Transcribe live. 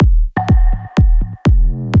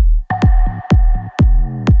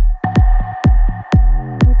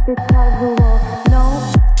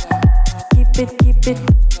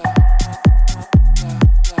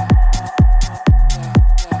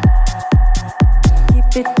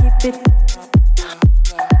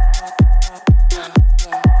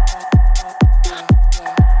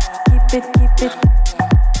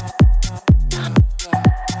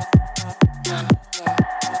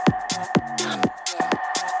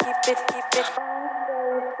Long story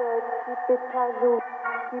short, keep it casual.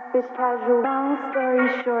 Keep it casual.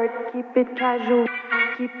 Keep it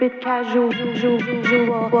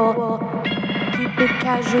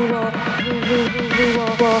casual.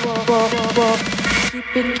 Keep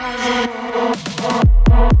it casual.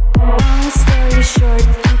 Long story short,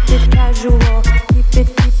 keep it casual. Keep it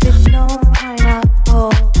no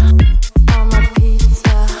pineapple on my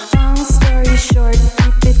pizza. Long story short,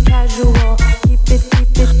 keep it casual. Keep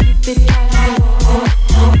it casual.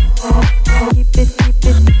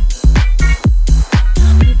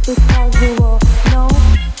 Keep it casual. No.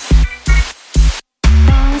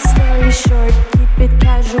 Long story short, keep it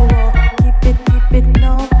casual. Keep it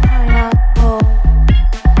no pineapple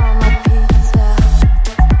on my pizza.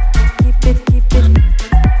 Keep it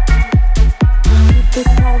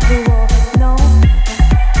casual. No.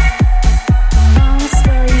 Long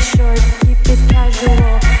story short, keep it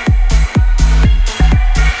casual.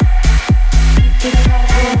 Keep it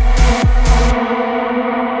casual.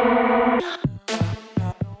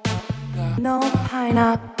 No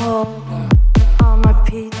pineapple on my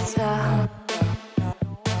pizza.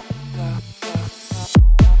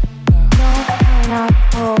 No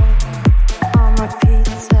pineapple on my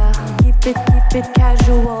pizza. Keep it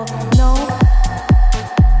casual. No.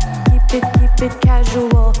 Keep it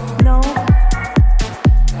casual. No.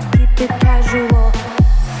 Keep it casual.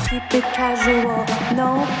 Keep it casual. No.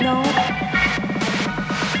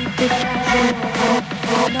 Keep it casual.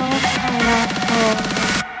 No pineapple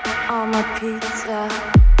on my pizza.